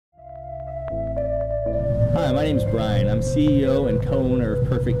Hi, my name is Brian. I'm CEO and co-owner of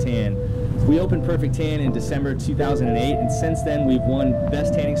Perfect Tan. We opened Perfect Tan in December 2008, and since then we've won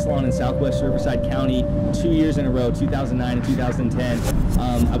Best Tanning Salon in Southwest Riverside County 2 years in a row, 2009 and 2010.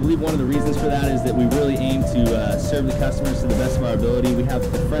 I believe one of the reasons for that is that we really aim to serve the customers to the best of our ability. We have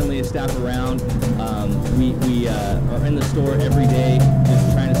the friendliest staff around. We are in the store every day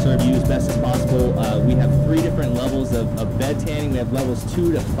just trying to serve you as best as possible. We have 3 different levels of bed tanning. We have levels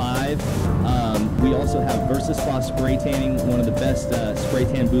 2 to 5. We also have VersaSpa spray tanning, one of the best spray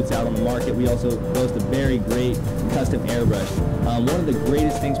tan booths out on the market. We also boast a very great custom airbrush. One of the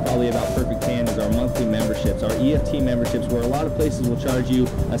greatest things probably about Perfect Tan is our monthly memberships, our EFT memberships, where a lot of places will charge you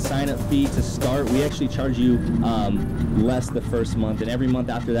a sign-up fee to start. We actually charge you less the first month, and every month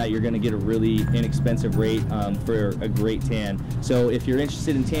after that you're going to get a really inexpensive rate for a great tan. So if you're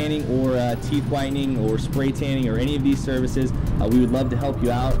interested in tanning or teeth whitening or spray tanning or any of these services, we would love to help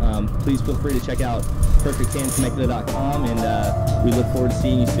you out. Please feel free to check out perfecttantemecca.com, and we look forward to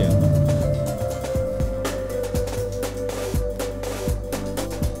seeing you soon.